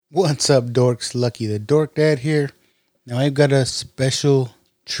What's up, dorks? Lucky the Dork Dad here. Now I've got a special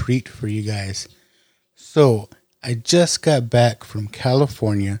treat for you guys. So, I just got back from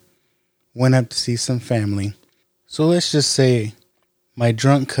California, went up to see some family. So let's just say my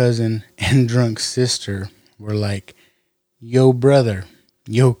drunk cousin and drunk sister were like, yo brother,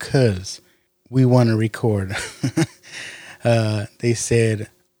 yo cuz, we want to record. They said,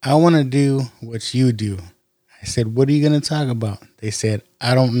 I want to do what you do. I said, what are you going to talk about? They said,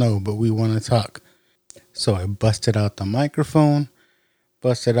 I don't know, but we want to talk. So I busted out the microphone,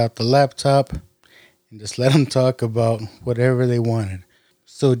 busted out the laptop, and just let them talk about whatever they wanted.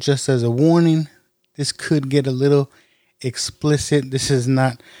 So just as a warning, this could get a little explicit. This is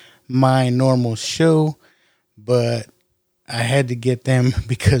not my normal show, but I had to get them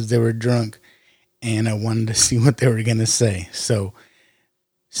because they were drunk, and I wanted to see what they were going to say. So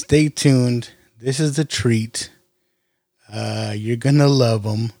stay tuned. This is the treat. You're going to love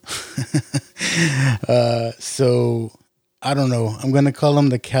them. So, I don't know. I'm going to call them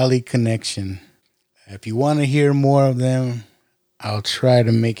the Cali Connection. If you want to hear more of them, I'll try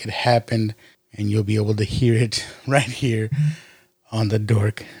to make it happen. And you'll be able to hear it right here on the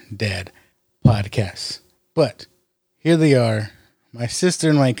Dork Dad podcast. But here they are. My sister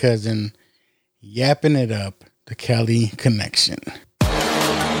and my cousin yapping it up. The Cali Connection.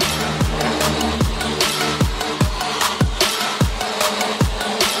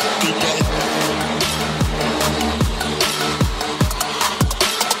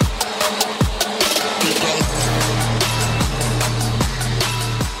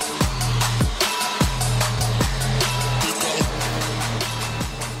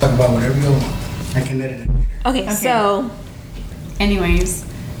 Talk about whatever you want. I can edit it. Okay. So Anyways,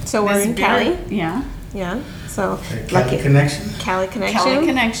 we're in Cali. Yeah. Yeah. So Cali Connection. Cali Connection. Cali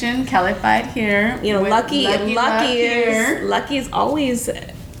Connection, Calified here. You know, with Lucky here. is always his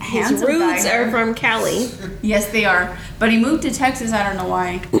Handsome roots guy. are from Cali. Yes, they are. But he moved to Texas. I don't know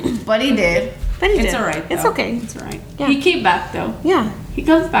why. But he did. It's all right. It's though. okay. It's all right. Yeah. He came back though. Yeah. He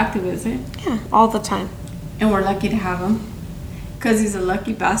comes back to visit, Yeah. All the time. and we're lucky to have him because he's a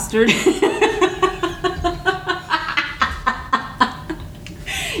lucky bastard.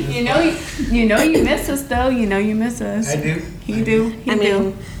 You know you miss us though. You know you miss us. I do. He do. I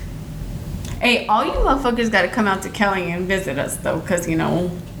mean, Hey, all you motherfuckers got to come out to Cali and visit us though, because we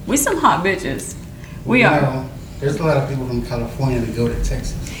some hot bitches. We are. Well, there's a lot of people from California that go to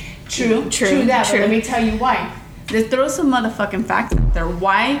Texas. True that. But let me tell you why. Let's throw some motherfucking facts out there.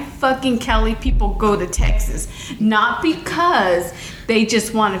 Why fucking Cali people go to Texas? Not because they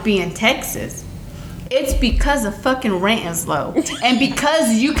just want to be in Texas. It's because the fucking rent is low. And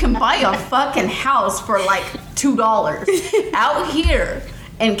because you can buy a fucking house for like $2. Out here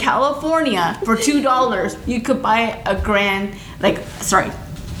in California, for $2, you could buy a grain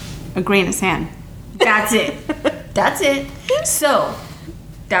of sand. That's it. That's it. So,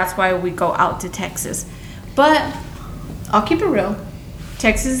 that's why we go out to Texas. But I'll keep it real.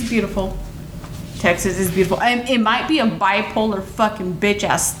 Texas is beautiful. Texas is beautiful. And it might be a bipolar fucking bitch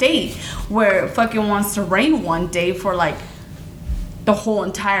ass state where it fucking wants to rain one day for like the whole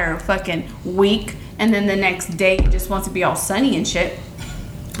entire fucking week, and then the next day it just wants to be all sunny and shit.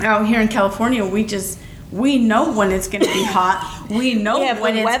 Out here in California, we know when it's gonna be hot. We know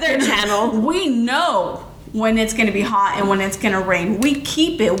when it's Weather Channel. We know when it's going to be hot and when it's going to rain. We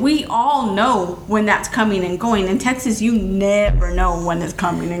keep it. We all know when that's coming and going. In Texas, you never know when it's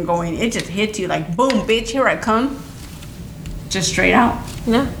coming and going. It just hits you like, boom, bitch, here I come. Just straight out.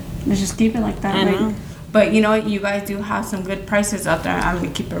 no. Let's just keep it like that. I know. But you know what? You guys do have some good prices out there. I'm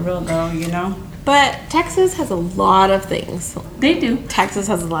going to keep it real, though, But Texas has a lot of things. They do. Texas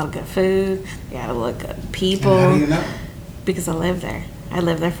has a lot of good food. They got a lot of good people. And how do you know? Because I lived there. I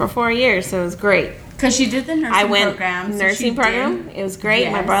lived there for 4 years, so it was great. Because she did the nursing program. Nursing program. It was great.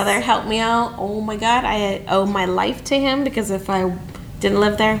 Yes. My brother helped me out. Oh my God, I owe my life to him because if I didn't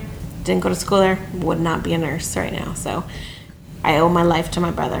live there, didn't go to school there, would not be a nurse right now. So I owe my life to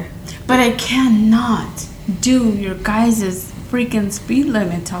my brother. But I cannot do your guys' freaking speed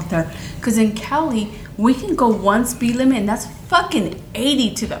limits out there. Because in Cali, we can go one speed limit and that's fucking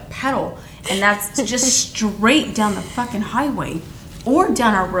 80 to the pedal. And that's just straight down the fucking highway or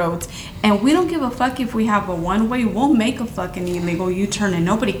down our roads. And we don't give a fuck if we have a one-way. We'll make a fucking illegal U-turn and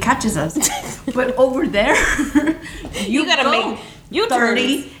nobody catches us. But over there, you gotta go make U-turns.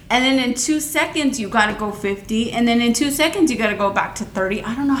 30, and then in 2 seconds you gotta go 50, and then in 2 seconds you gotta go back to 30.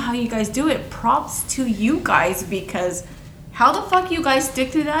 I don't know how you guys do it. Props to you guys, because how the fuck you guys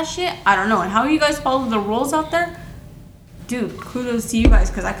stick to that shit, I don't know. And how you guys follow the rules out there, dude, kudos to you guys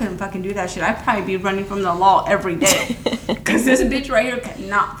because I couldn't fucking do that shit. I'd probably be running from the law every day because this bitch right here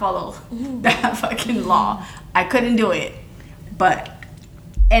cannot follow that fucking law. I couldn't do it. But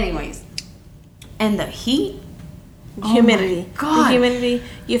anyways, and the heat. Humidity. Oh my God. The humidity.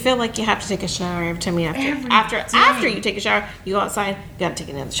 You feel like you have to take a shower every time you have to. After you take a shower, you go outside. You gotta take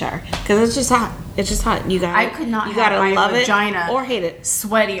another shower because it's just hot. It's just hot. You got. I could not. You have gotta my love vagina it or hate it.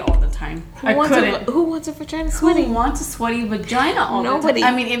 Sweaty all the time. I couldn't. Who wants a vagina sweaty? Who wants a sweaty vagina all Nobody. the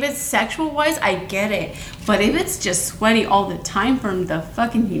time? I mean, if it's sexual wise, I get it. But if it's just sweaty all the time from the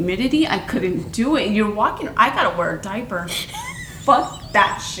fucking humidity, I couldn't do it. You're walking. I gotta wear a diaper. Fuck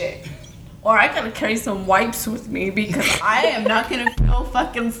that shit. Or I gotta carry some wipes with me because I am not gonna feel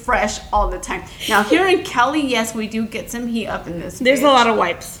fucking fresh all the time. Now here in Cali, yes, we do get some heat up in this. There's bitch. a lot of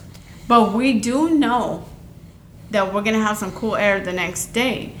wipes. But we do know that we're gonna have some cool air the next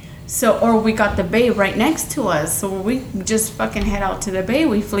day. So, or we got the bay right next to us. So we just fucking head out to the bay.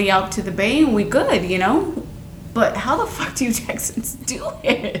 We flee out to the bay and we good, you know? But how the fuck do you Texans do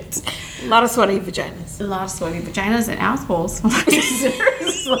it? A lot of sweaty vaginas. A lot of sweaty vaginas and assholes. Like,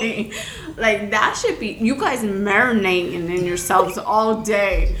 seriously. Like, that should be... You guys marinating in yourselves all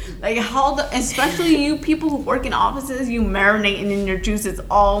day. Like, how the... Especially you people who work in offices, you marinating in your juices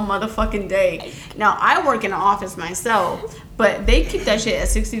all motherfucking day. Now, I work in an office myself, but they keep that shit at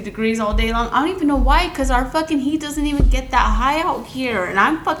 60 degrees all day long. I don't even know why, because our fucking heat doesn't even get that high out here. And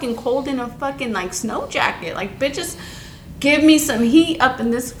I'm fucking cold in a fucking, like, snow jacket. Like, bitches... Give me some heat up in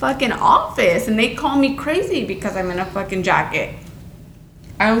this fucking office. And they call me crazy because I'm in a fucking jacket.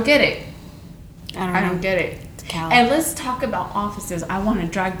 I don't get it. I don't get it. And let's talk about offices. I want to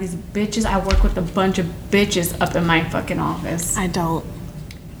drag these bitches. I work with a bunch of bitches up in my fucking office. I don't.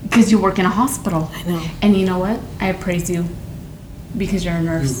 Because you work in a hospital. I know. And you know what? I praise you. Because you're a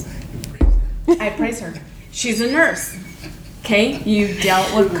nurse. I praise her. She's a nurse. Okay? You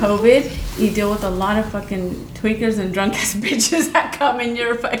dealt with COVID. You deal with a lot of fucking tweakers and drunk ass bitches that come in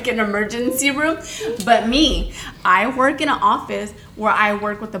your fucking emergency room. But me, I work in an office where I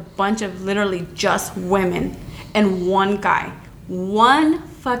work with a bunch of literally just women and one guy. One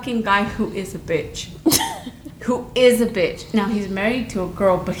fucking guy who is a bitch. Who is a bitch. Now, he's married to a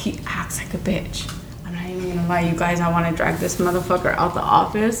girl, but he acts like a bitch. I'm not even gonna lie, you guys. I want to drag this motherfucker out the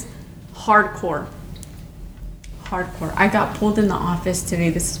office. Hardcore. I got pulled in the office today.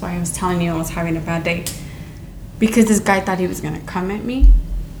 This is why I was telling you I was having a bad day. Because this guy thought he was going to come at me.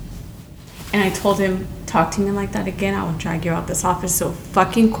 And I told him, talk to me like that again, I will drag you out this office so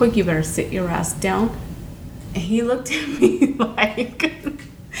fucking quick. You better sit your ass down. And he looked at me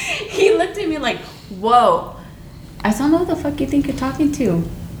like, whoa. I don't know who the fuck you think you're talking to.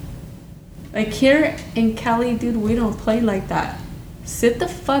 Like, here in Cali, dude, we don't play like that. Sit the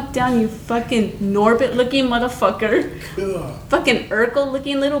fuck down, you fucking Norbit looking motherfucker. Fucking Urkel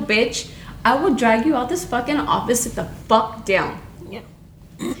looking little bitch. I will drag you out this fucking office. Sit the fuck down. Yeah.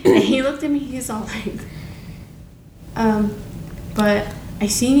 And he looked at me, he's all like, but I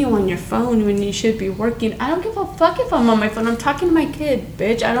seen you on your phone when you should be working. I don't give a fuck if I'm on my phone. I'm talking to my kid,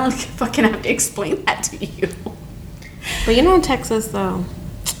 bitch. I don't fucking have to explain that to you. But you know, in Texas, though,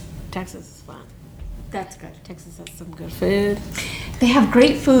 Texas is fun. That's good. Texas has some good food. They have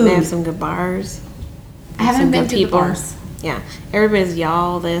great food. They have some good bars. I haven't been to the bars. Yeah. Everybody's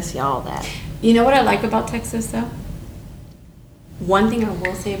y'all this, y'all that. You know what I like about Texas, though? One thing I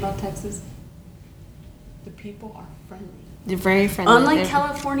will say about Texas, the people are friendly. They're very friendly. Unlike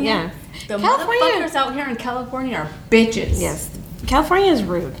California, yeah. the motherfuckers out here in California are bitches. Yes. California is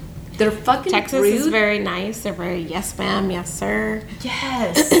rude. They're fucking Texas rude. is very nice. They're very yes ma'am, yes sir.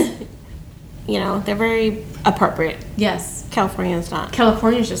 Yes. You know, they're very appropriate. Yes. California is not.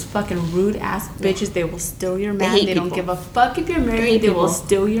 California's just fucking rude ass bitches. They will steal your man. They don't give a fuck if you're married. They will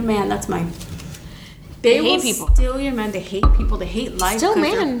steal your man. That's mine. They will hate people. Steal your man. They hate people. They hate life. Still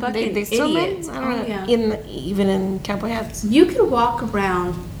man. They still idiots. men. I don't know. Yeah. Even in cowboy hats. You could walk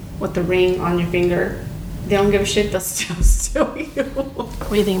around with the ring on your finger. They don't give a shit. They'll still steal you. What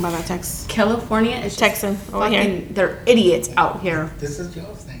do you think about that, Texas? California is just Texan over fucking. here. They're idiots out here. This is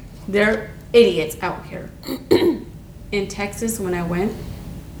y'all's thing. They're idiots out here. In Texas, when I went,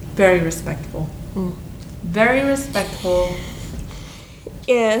 very respectful. Very respectful.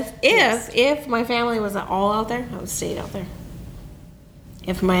 If my family was all out there, I would stay out there.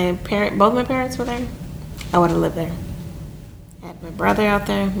 If both my parents were there, I would have lived there. I had my brother out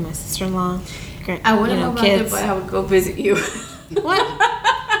there, my sister-in-law. I wouldn't know about it, but I would go visit you. What?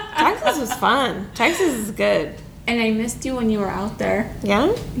 Texas was fun. Texas is good. And I missed you when you were out there.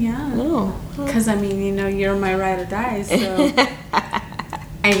 Yeah? Yeah. No. Because, I mean, you know, you're my ride or die, so...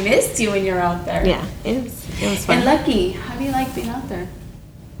 I missed you when you're out there. Yeah. It's It was fun. And Lucky, how do you like being out there?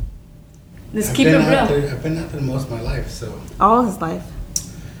 Let's I've keep it been out real. there- I've been out there most of my life, so All his life.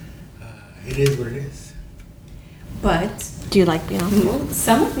 it is what it is. But Do you like being out there?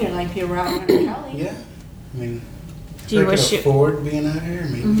 some of your life you were out in Cali. Yeah, I mean, Do you if I could wish you- afford being out here,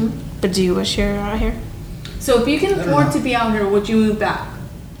 maybe. But do you wish you were out here? So if you can I don't afford know. to be out here, would you move back?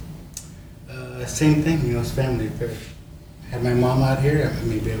 Same thing, you know, it's family. If I had my mom out here,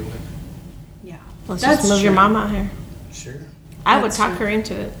 maybe I would. Yeah. Let's That's just move your true. mom out here. Sure, I would That's talk true. her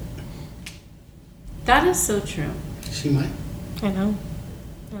into it. That is so true. she might. I know.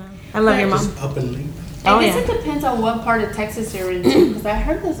 I love your mom. Just up and leave. Oh, I guess yeah. it depends on what part of Texas you're in too, because I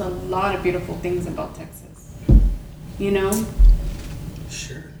heard there's a lot of beautiful things about Texas. You know,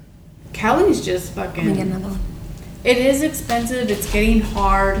 Sure. Cali's just Let me get fucking. another one. It is expensive. It's getting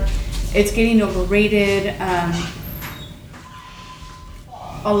hard. It's getting overrated.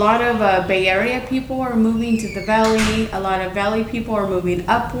 A lot of Bay Area people are moving to the valley. A lot of valley people are moving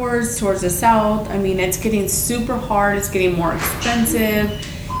upwards towards the south. I mean, it's getting super hard. It's getting more expensive.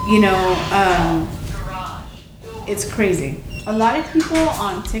 You know, it's crazy. A lot of people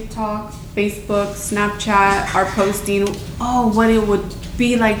on TikTok, Facebook, Snapchat are posting, oh, what it would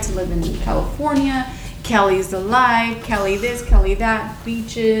be like to live in California. Cali's the life. Cali this, Cali that.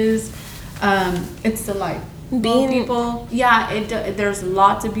 Beaches. It's the life. Being- People, yeah, there's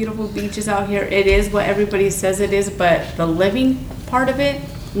lots of beautiful beaches out here. It is what everybody says it is, but the living part of it,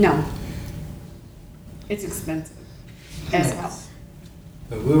 no. It's expensive as hell.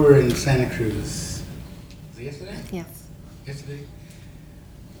 But we were in Santa Cruz. Was it yesterday? Yes. Yesterday.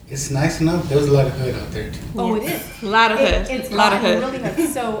 It's nice enough. There was a lot of hood out there too. Oh, it Yes. is. A lot of hood. It's a lot of gotten hood. really good.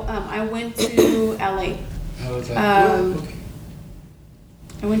 So I went to LA. I was like, Um, oh, okay.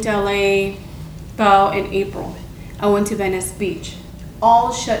 I went to LA about in April. I went to Venice Beach.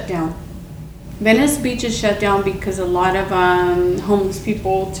 All shut down. Venice Beach is shut down because a lot of homeless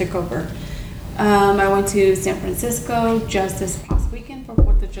people took over. I went to San Francisco just this past weekend for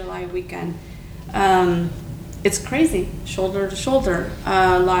 4th of July weekend. It's crazy, shoulder to shoulder.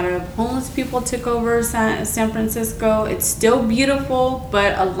 A lot of homeless people took over San Francisco. It's still beautiful,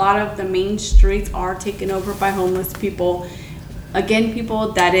 but a lot of the main streets are taken over by homeless people. Again,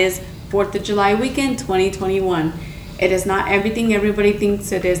 people, that is 4th of July weekend 2021. It is not everything everybody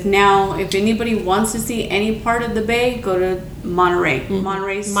thinks it is. Now, if anybody wants to see any part of the Bay, go to Monterey.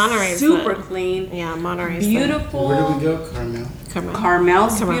 Monterey's super clean. Yeah, Monterey's Beautiful. Where did we go, Carmel?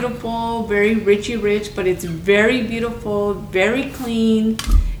 Carmel's Come on. beautiful, very richy rich, but it's very beautiful, very clean.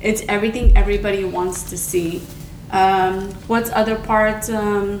 It's everything everybody wants to see. What's other parts?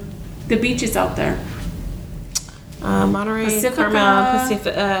 The beaches out there. Monterey, Pacifica.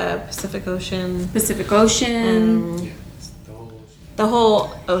 Carmel, Pacific Ocean, Pacific Ocean. Yeah, it's the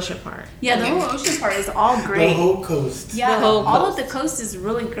whole ocean part. Yeah, the whole ocean part is all great. the whole coast. Yeah, The whole all coast. of the coast is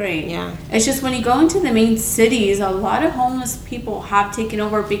really great. Yeah. It's just when you go into the main cities, a lot of homeless people have taken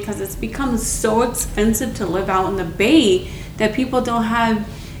over because it's become so expensive to live out in the Bay that people don't have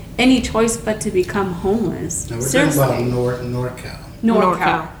any choice but to become homeless. Now we're Seriously. talking about NorCal.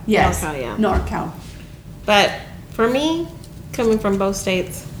 NorCal. Yes. NorCal, yeah. NorCal. But for me, coming from both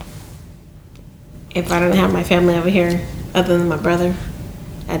states, if I didn't have my family over here, other than my brother,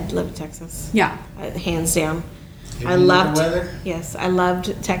 I'd live in Texas. Yeah. Hands down. Even I with the loved. weather? Yes, I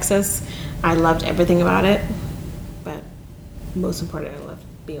loved Texas. I loved everything about it. But most important, I loved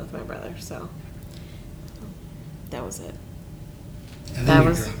being with my brother. So that was it. And That then you're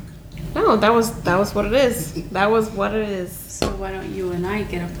was- drunk. No, that was what it is. That was what it is. So why don't you and I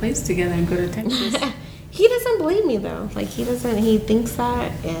get a place together and go to Texas? He doesn't believe me though. Like he doesn't. He thinks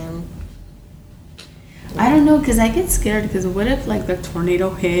that, and I don't know, because I get scared, because what if, like, the tornado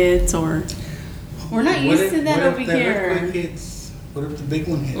hits, or... We're not What used if- to that what if over the here. earthquake hits? What if the big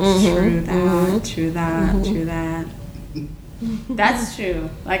one hits? True that, true that, true that. That's true.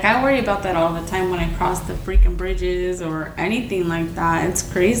 Like, I worry about that all the time when I cross the freaking bridges or anything like that. It's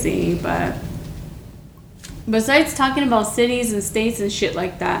crazy, but... Besides talking about cities and states and shit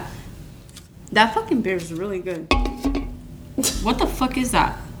like that, that fucking beer is really good. What the fuck is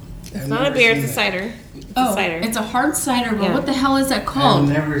that? it's not a beer. It's a cider. It's a cider. It's a hard cider, but Yeah. what the hell is that I've called?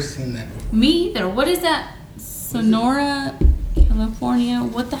 never seen that before. Me either. What is that? Sonora, California.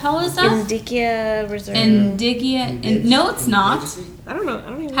 What the hell is that? Indicia Reserve. Indigia. No, it's not. I don't know. I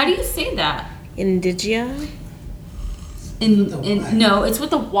don't even. How do you say that? Indigia. No, it's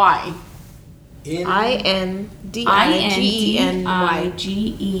with a Y. INDIGENY.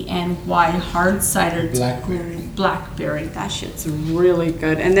 INDIGENY. Hard cider. Blackberry. Blackberry. That shit's really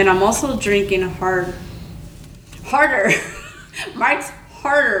good. And then I'm also drinking harder. Mike's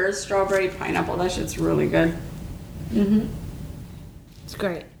harder strawberry pineapple. That shit's really good. It's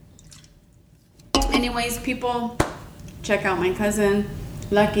great. Anyways, people, check out my cousin,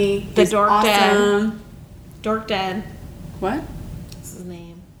 Lucky. The He's Dork Dad. awesome. Dork Dad. What? That's his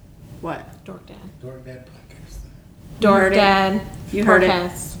name. What? Dork Dad. Dork Dad podcast. Dork heard it. Dad. You heard it.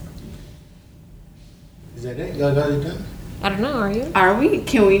 Podcast. Is that it? Y'all got it done? I don't know. Are you? Are we?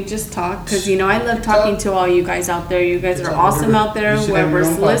 Can we just talk? Because, you know, I love talking to all you guys out there. You guys are awesome out there. You should have your Whoever's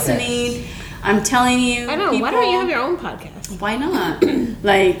own podcast. listening. I'm telling you. I know. Why don't you have your own podcast? Why not?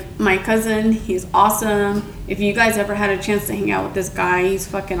 Like, my cousin, he's awesome. If you guys ever had a chance to hang out with this guy, he's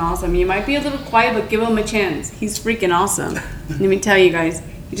fucking awesome. You might be a little quiet, but give him a chance. He's freaking awesome. Let me tell you guys.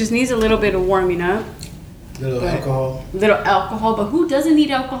 He just needs a little bit of warming up. Little alcohol. Little alcohol. But who doesn't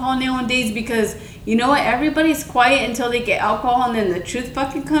need alcohol nowadays? Because, you know what? Everybody's quiet until they get alcohol, and then the truth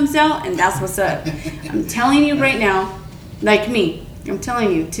fucking comes out, and that's what's up. I'm telling you right now, like me. I'm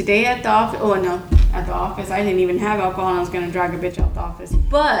telling you, today at the office, at the office, I didn't even have alcohol and I was going to drag a bitch out the office.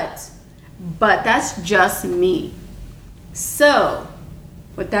 But that's just me. So,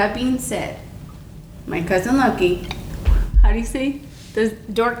 with that being said, my cousin Lucky, how do you say?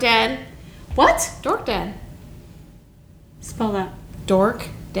 Dork Dad. What? Dork Dad. Spell that. Dork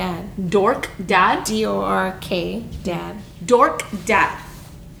Dad. Dork Dad? D-O-R-K Dad. Dork Dad.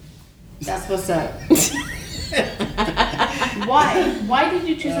 That's what's up. Why? Why did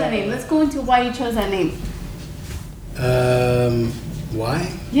you choose that name? Let's go into why you chose that name.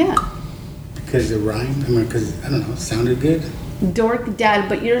 Why? Yeah. Because it rhymed. I mean, because, I don't know, it sounded good. Dork Dad,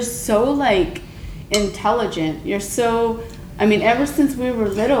 but you're so, like, intelligent. You're so, I mean, ever since we were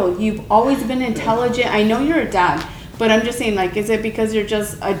little, you've always been intelligent. I know you're a dad, but I'm just saying, like, is it because you're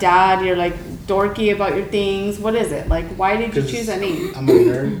just a dad? You're, like, dorky about your things? What is it? Like, why did you choose that name? I'm a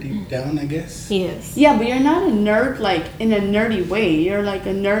nerd deep down, I guess. He is. Yeah, but you're not a nerd, like, in a nerdy way. You're, like,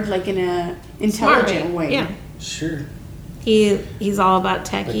 a nerd, like, in a intelligent way. Yeah. Sure. He's all about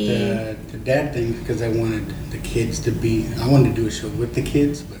But techie. the dad thing, because I wanted the kids to be, I wanted to do a show with the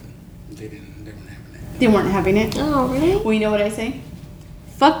kids, but they weren't having it. They weren't having it. Oh, really? Well, you know what I say?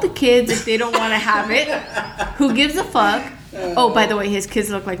 Fuck the kids if they don't want to have it. Who gives a fuck? Oh, by the way, his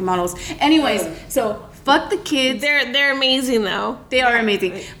kids look like models. Anyways, so fuck the kids. They're amazing though. They are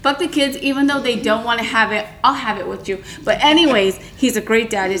amazing. Fuck the kids, even though they don't want to have it. I'll have it with you. But anyways, he's a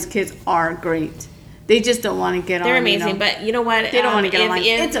great dad. His kids are great. They just don't want to get on. They're amazing, you know? but you know what? They don't want to get on. if-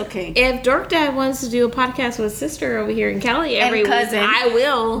 It's okay. If Dork Dad wants to do a podcast with his sister over here in Cali every week, cousin. I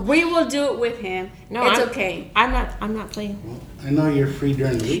will. We will do it with him. No, it's I'm- okay. I'm not playing. Well, I know you're free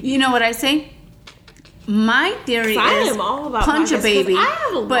during the week. You know what I say? My theory I is am all about punch a podcasts, 'cause baby. I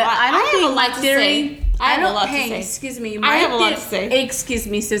have a but lot- I don't I have think a lot my to theory. say. I have a don't. lot to Hey, say. excuse me. I have a lot to theory- say. Excuse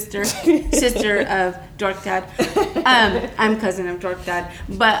me, sister, sister of Dork Dad. I'm cousin of Dork Dad.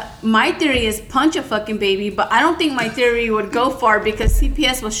 But my theory is punch a fucking baby. But I don't think my theory would go far because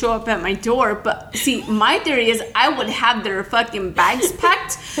CPS will show up at my door. But see, my theory is I would have their fucking bags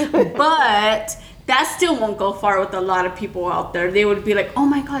packed, but. That still won't go far with a lot of people out there. They would be like, oh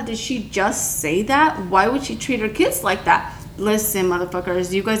my God, did she just say that? Why would she treat her kids like that? Listen,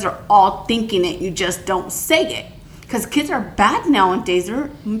 motherfuckers, you guys are all thinking it. You just don't say it. Because kids are bad nowadays.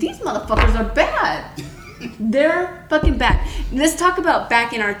 These motherfuckers are bad. They're fucking bad. Let's talk about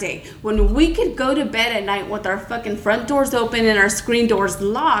back in our day. When we could go to bed at night with our fucking front doors open and our screen doors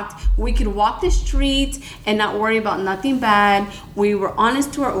locked, we could walk the streets and not worry about nothing bad. We were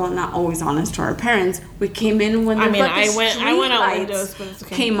honest to well, not always honest to our parents. We came in when the fucking I went out street windows, lights but it's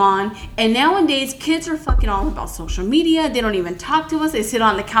okay. came on. And nowadays, kids are fucking all about social media. They don't even talk to us. They sit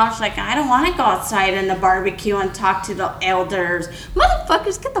on the couch like, I don't want to go outside in the barbecue and talk to the elders.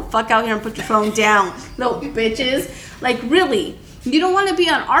 Motherfuckers, get the fuck out here and put your phone down, little bitches. Like, really. You don't want to be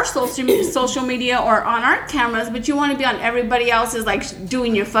on our social media or on our cameras, but you want to be on everybody else's, like,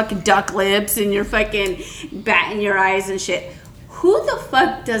 doing your fucking duck lips and your fucking batting your eyes and shit. Who the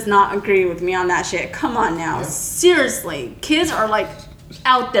fuck does not agree with me on that shit? Come on now. Seriously. Kids are, like,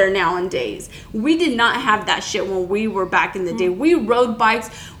 out there nowadays. We did not have that shit when we were back in the day. We rode bikes.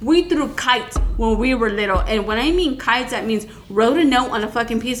 We threw kites when we were little. And when I mean kites, that means wrote a note on a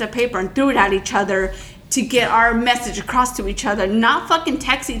fucking piece of paper and threw it at each other to get our message across to each other, not fucking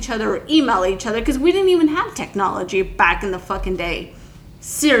text each other or email each other, because we didn't even have technology back in the fucking day.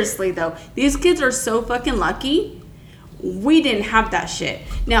 Seriously though, these kids are so fucking lucky. We didn't have that shit.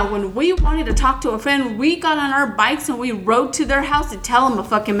 Now, when we wanted to talk to a friend, we got on our bikes and we rode to their house to tell them a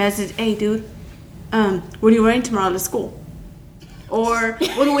fucking message. Hey, dude, what are you wearing tomorrow to school? Or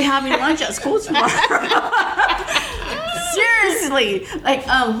what are we having lunch at school tomorrow? Seriously. Like,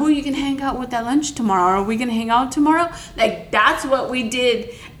 who you can hang out with at lunch tomorrow? Are we gonna hang out tomorrow? Like, that's what we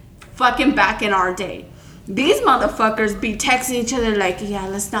did fucking back in our day. These motherfuckers be texting each other like, yeah,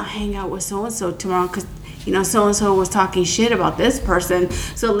 let's not hang out with so-and-so tomorrow because, you know, so-and-so was talking shit about this person,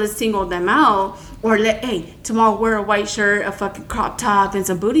 so let's single them out. Or, hey, tomorrow wear a white shirt, a fucking crop top, and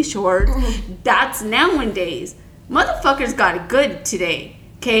some booty shorts. That's nowadays. Motherfuckers got it good today,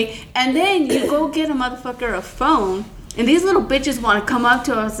 okay? And then you go get a motherfucker a phone, and these little bitches want to come up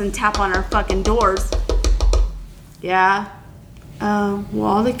to us and tap on our fucking doors. Yeah. Well,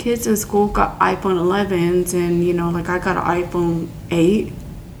 all the kids in school got iPhone 11s, and, you know, like, I got an iPhone 8.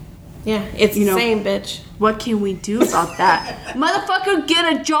 Yeah, it's You the know, same, bitch. What can we do about that? Motherfucker,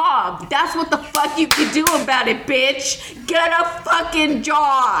 get a job. That's what the fuck you can do about it, bitch. Get a fucking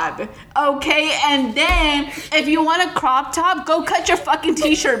job. Okay? And then, if you want a crop top, go cut your fucking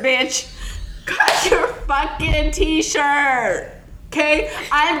t-shirt, bitch. Cut your fucking t-shirt. Okay?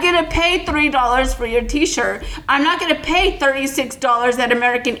 I'm gonna pay $3 for your t-shirt. I'm not gonna pay $36 at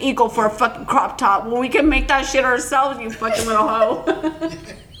American Eagle for a fucking crop top when we can make that shit ourselves, you fucking little hoe.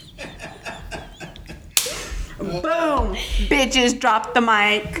 Boom! Bitches, drop the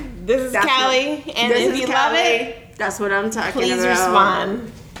mic. This is Callie, and if you love it, that's what I'm talking please about.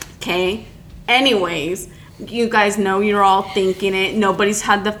 respond. Okay. Anyways, you guys know you're all thinking it. Nobody's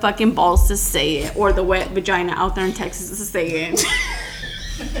had the fucking balls to say it, or the wet vagina out there in Texas to say it.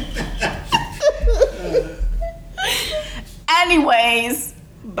 Anyways,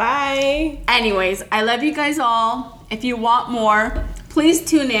 Bye. I love you guys all. If you want more, please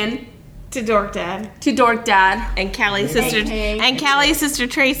tune in To Dork Dad. to Dork Dad. And Callie's sister. Hey. And Callie's sister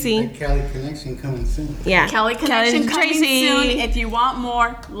Tracy. The Cali Connection coming soon. Yeah. Kelly Connection Callie's coming Tracy. soon. If you want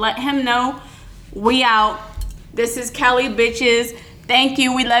more, let him know. We out. This is Kelly, bitches. Thank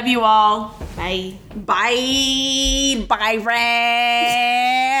you. We love you all. Bye. Bye. Bye,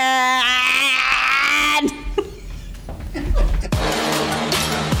 Red.